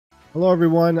Hello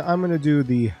everyone, I'm going to do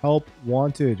the Help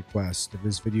Wanted quest. If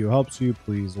this video helps you,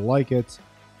 please like it,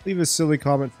 leave a silly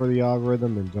comment for the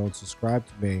algorithm, and don't subscribe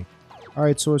to me.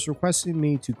 Alright, so it's requesting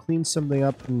me to clean something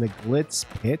up in the glitz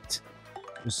pit.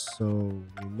 Just so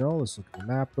you know, let's look at the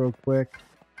map real quick.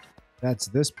 That's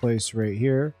this place right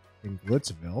here in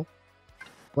Glitzville.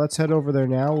 Let's head over there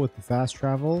now with the fast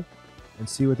travel and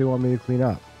see what they want me to clean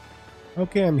up.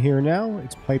 Okay, I'm here now.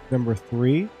 It's pipe number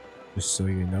 3, just so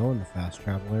you know, in the fast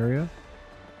travel area.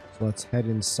 So let's head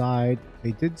inside.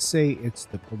 They did say it's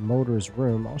the promoter's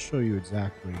room. I'll show you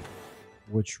exactly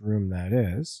which room that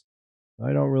is.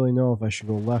 I don't really know if I should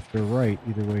go left or right.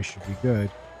 Either way should be good.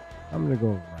 I'm going to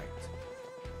go right.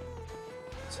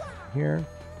 It's here.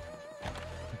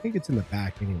 I think it's in the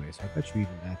back anyway, so I bet you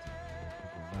even that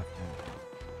didn't go left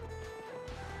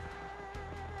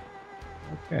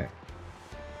anyway. Okay.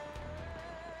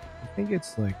 I think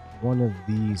it's like one of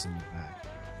these in the back.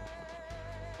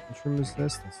 Which room is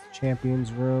this? That's the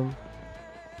champion's room.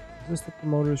 Is this the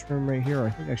promoter's room right here? I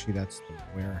think actually that's the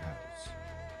warehouse.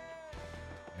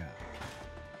 Yeah.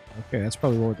 Okay, that's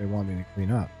probably what they want me to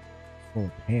clean up. It's full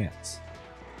of pants.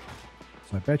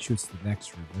 So I bet you it's the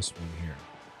next room, this one here.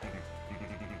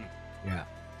 Yeah.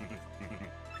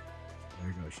 There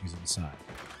you go, she's inside.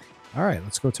 Alright,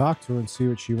 let's go talk to her and see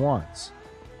what she wants.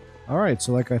 Alright,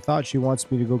 so like I thought, she wants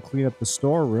me to go clean up the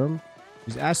storeroom.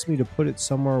 She's asked me to put it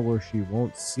somewhere where she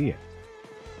won't see it.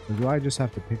 So do I just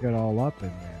have to pick it all up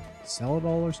and sell it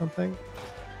all or something?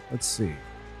 Let's see.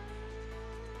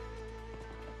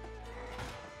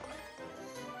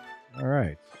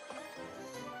 Alright.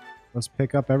 Let's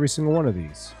pick up every single one of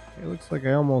these. It looks like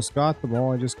I almost got them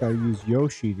all. I just gotta use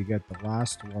Yoshi to get the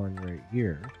last one right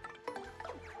here.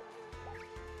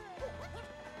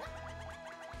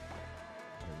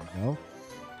 There we go.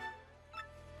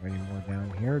 Any more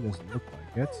down here? Doesn't look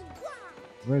like it.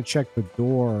 I'm gonna check the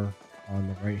door on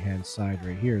the right hand side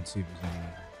right here and see if there's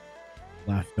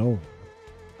any left over.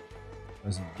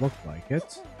 Doesn't look like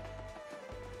it.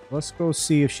 Let's go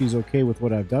see if she's okay with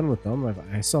what I've done with them. If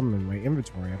I saw them in my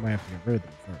inventory, I might have to get rid of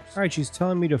them first. Alright, she's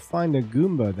telling me to find a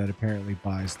Goomba that apparently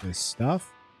buys this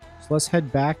stuff. So let's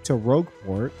head back to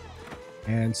Rogueport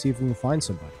and see if we can find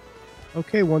somebody.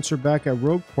 Okay, once we're back at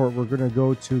Rogueport, we're going to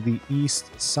go to the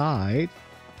east side.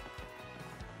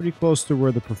 Pretty close to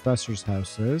where the professor's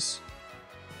house is.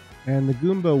 And the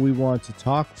Goomba we want to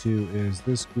talk to is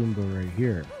this Goomba right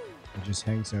here. It just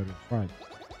hangs out in front.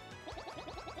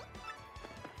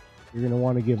 You're going to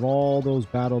want to give all those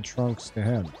battle trunks to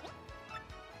him.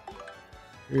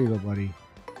 Here you go, buddy.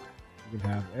 You can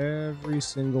have every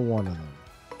single one of them.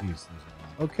 Jeez, there's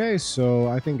a lot. Okay, so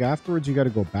I think afterwards you got to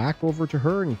go back over to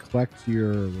her and collect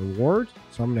your reward.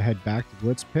 So I'm going to head back to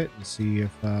Glitz Pit and see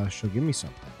if she'll give me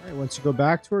something. All right, once you go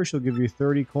back to her, she'll give you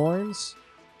 30 coins.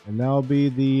 And that'll be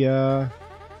the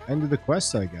end of the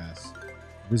quest, I guess.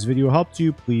 If this video helped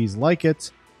you, please like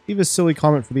it. Leave a silly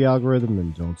comment for the algorithm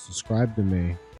and don't subscribe to me.